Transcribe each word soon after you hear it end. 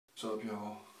What's up,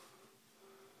 y'all?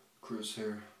 Chris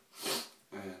here,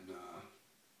 and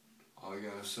all I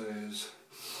gotta say is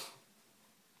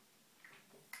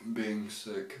being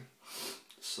sick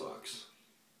sucks,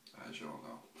 as y'all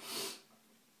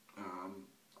know.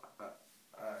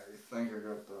 I think I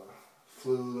got the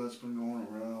flu that's been going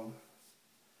around.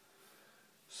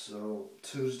 So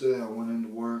Tuesday I went into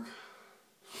work,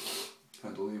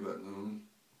 had to leave at noon.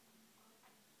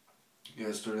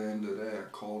 Yesterday and today I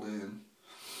called in.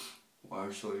 Well,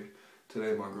 actually,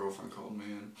 today my girlfriend called me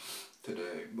in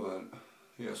today, but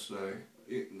yesterday,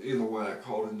 either way, I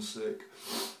called in sick,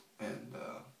 and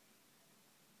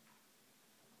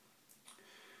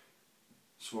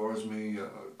as far as me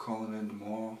calling in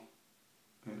tomorrow,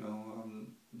 you know,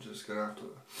 I'm just gonna have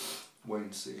to wait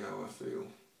and see how I feel,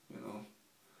 you know.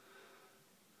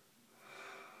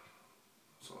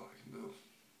 That's all I can do.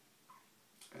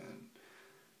 And,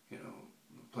 you know,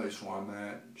 the place where I'm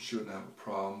at shouldn't have a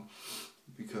problem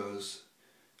because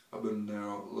I've been there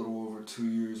a little over 2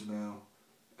 years now,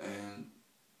 and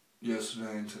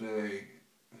yesterday and today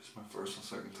is my first and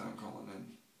second time calling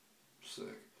in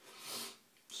sick.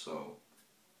 So,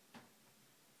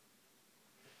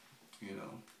 you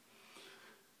know,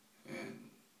 and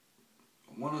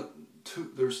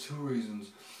there's two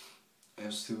reasons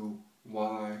as to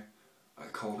why I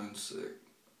called in sick.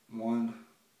 One,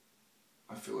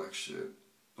 I feel like shit,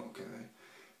 okay,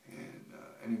 and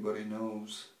anybody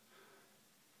knows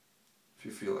if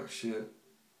you feel like shit,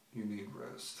 you need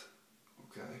rest,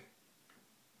 okay?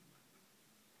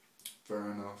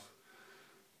 Fair enough.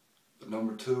 But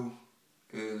number two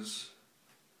is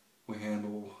we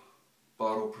handle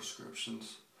bottle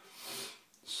prescriptions.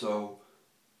 So,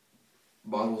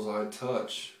 bottles I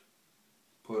touch,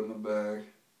 put in a bag,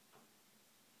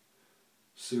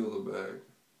 seal the bag,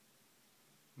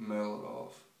 mail it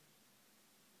off.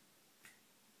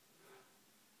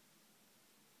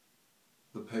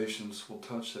 The patients will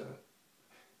touch that.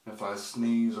 And if I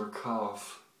sneeze or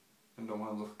cough and don't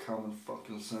have the common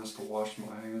fucking sense to wash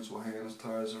my hands with hand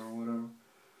sanitizer or whatever,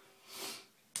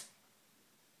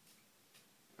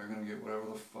 they're gonna get whatever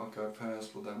the fuck I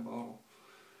passed with that bottle.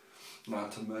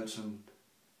 Not to mention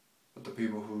that the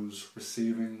people who's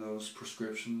receiving those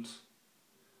prescriptions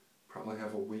probably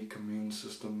have a weak immune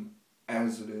system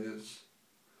as it is.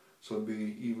 So it'd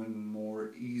be even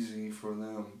more easy for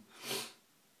them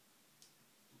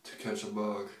to catch a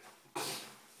bug.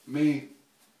 Me,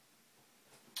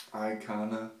 I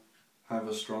kinda have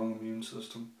a strong immune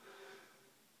system,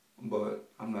 but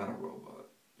I'm not a robot,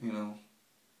 you know.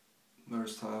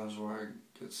 There's times where I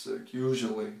get sick.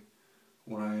 Usually,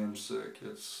 when I am sick,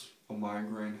 it's a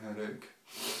migraine headache,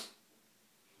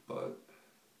 but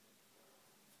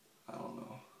I don't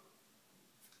know.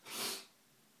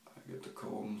 I get the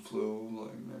cold and flu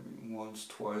like maybe once,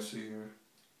 twice a year.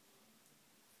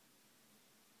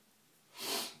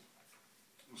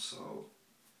 So,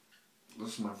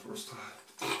 this is my first time.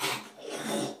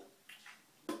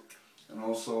 And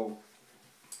also,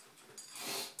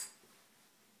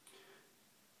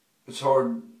 it's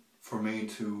hard for me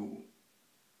to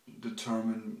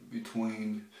determine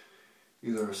between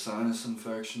either a sinus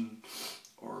infection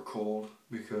or a cold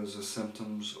because the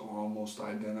symptoms are almost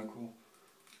identical.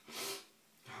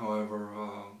 However,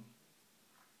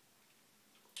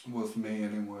 with me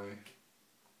anyway,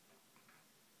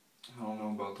 I don't know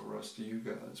about the rest of you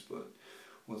guys, but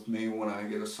with me, when I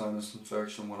get a sinus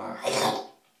infection, when I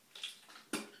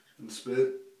and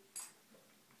spit,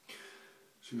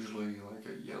 it's usually like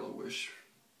a yellowish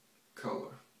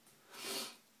color.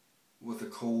 With a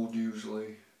cold,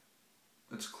 usually,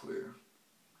 it's clear.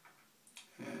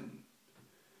 And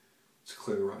it's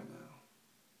clear right now.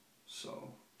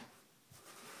 So,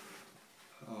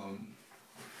 I don't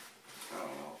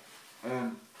know.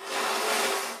 And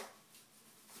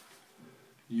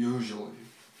usually,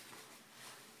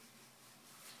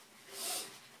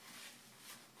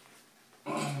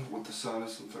 with the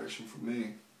sinus infection for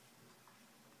me,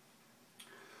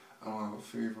 I don't have a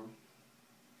fever.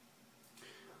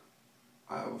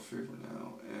 I have a fever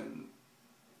now, and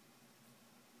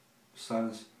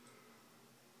sinus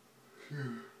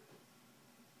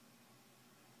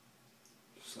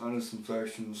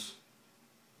infections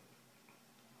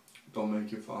don't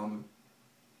make you vomit.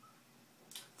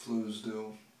 Flus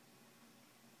do.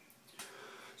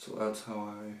 So that's how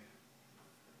I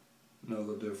know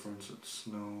the difference. It's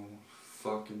no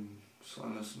fucking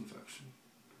sinus infection.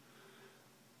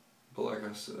 But like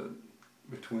I said,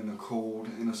 between a cold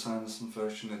and a sinus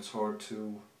infection, it's hard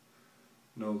to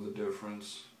know the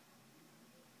difference.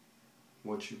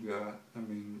 What you got. I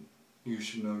mean, you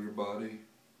should know your body.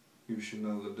 You should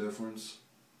know the difference.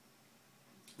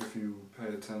 if you pay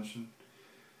attention.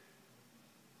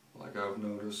 Like I've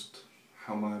noticed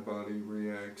how my body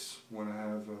reacts when I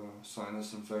have a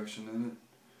sinus infection in it,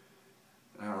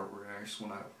 and how it reacts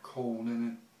when I have a cold in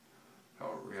it,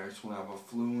 how it reacts when I have a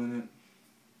flu in it.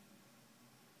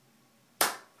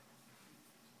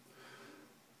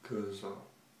 Because,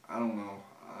 I don't know,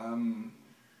 I'm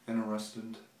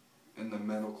interested in the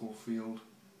medical field.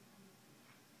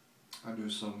 I do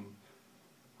some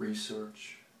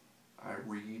research, I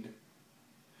read,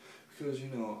 because, you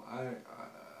know,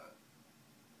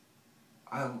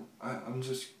 I'm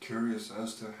just curious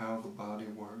as to how the body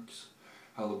works,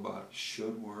 how the body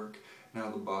should work, and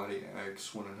how the body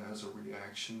acts when it has a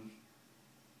reaction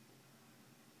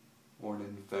or an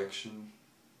infection.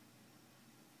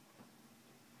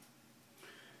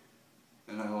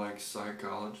 And I like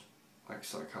psychology. I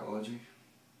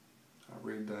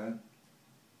read that.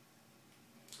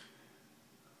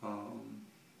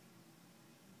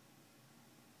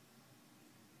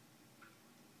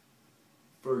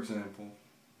 For example,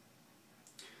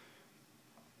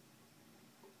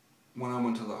 when I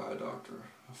went to the eye doctor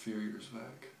a few years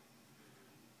back,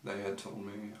 they had told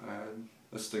me I had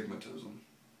astigmatism.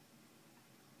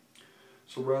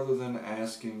 So rather than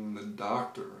asking the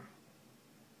doctor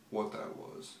what that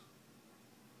was,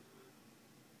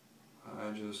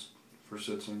 I just, for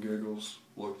shits and giggles,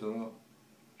 looked it up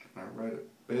and I read it.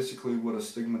 Basically what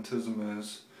astigmatism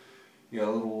is, you got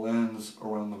a little lens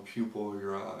around the pupil of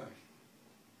your eye.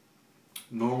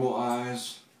 Normal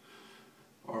eyes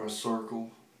are a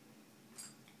circle.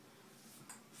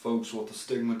 Folks with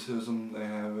astigmatism, they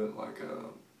have it like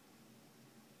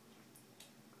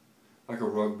a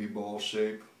rugby ball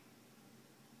shape.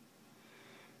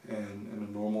 And in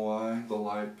a normal eye, the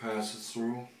light passes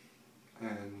through,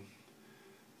 and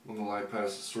when the light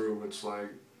passes through, it's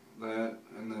like that,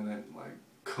 and then it like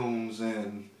cones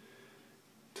in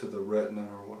to the retina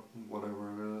or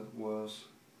whatever it was.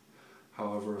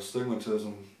 However,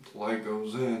 astigmatism, the light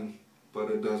goes in,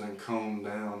 but it doesn't cone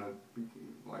down. It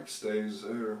like stays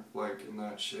there, like in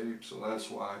that shape. So that's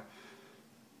why,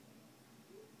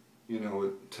 you know,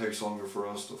 it takes longer for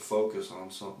us to focus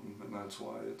on something, and that's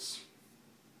why it's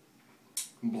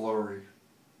blurry.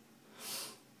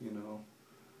 You know,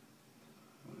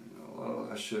 a lot of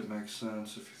that shit makes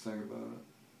sense if you think about it.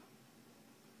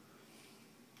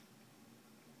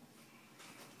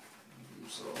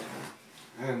 So,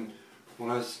 and when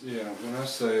I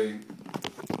say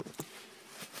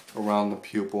around the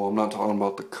pupil, I'm not talking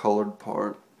about the colored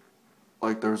part.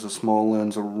 Like there's a small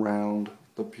lens around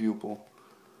the pupil,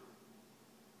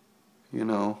 you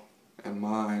know, and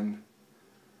mine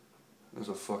is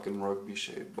a fucking rugby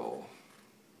shaped ball.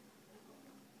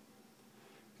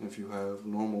 And if you have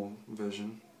normal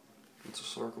vision, it's a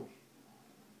circle.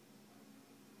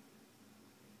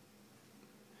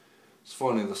 It's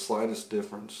funny, the slightest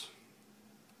difference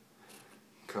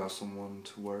cause someone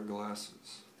to wear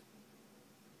glasses,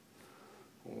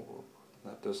 or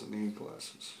that doesn't need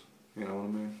glasses. You know what I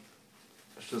mean?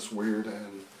 It's just weird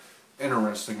and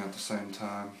interesting at the same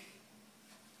time.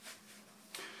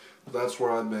 But that's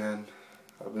where I've been.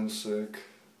 I've been sick,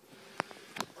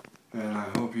 and I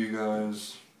hope you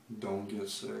guys don't get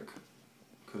sick,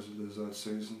 because it is that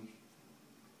season.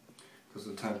 Because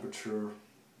the temperature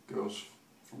goes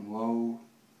from low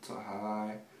to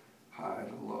high, high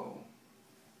to low.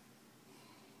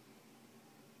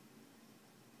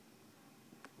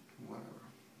 Whatever.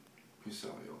 Peace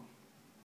out, y'all.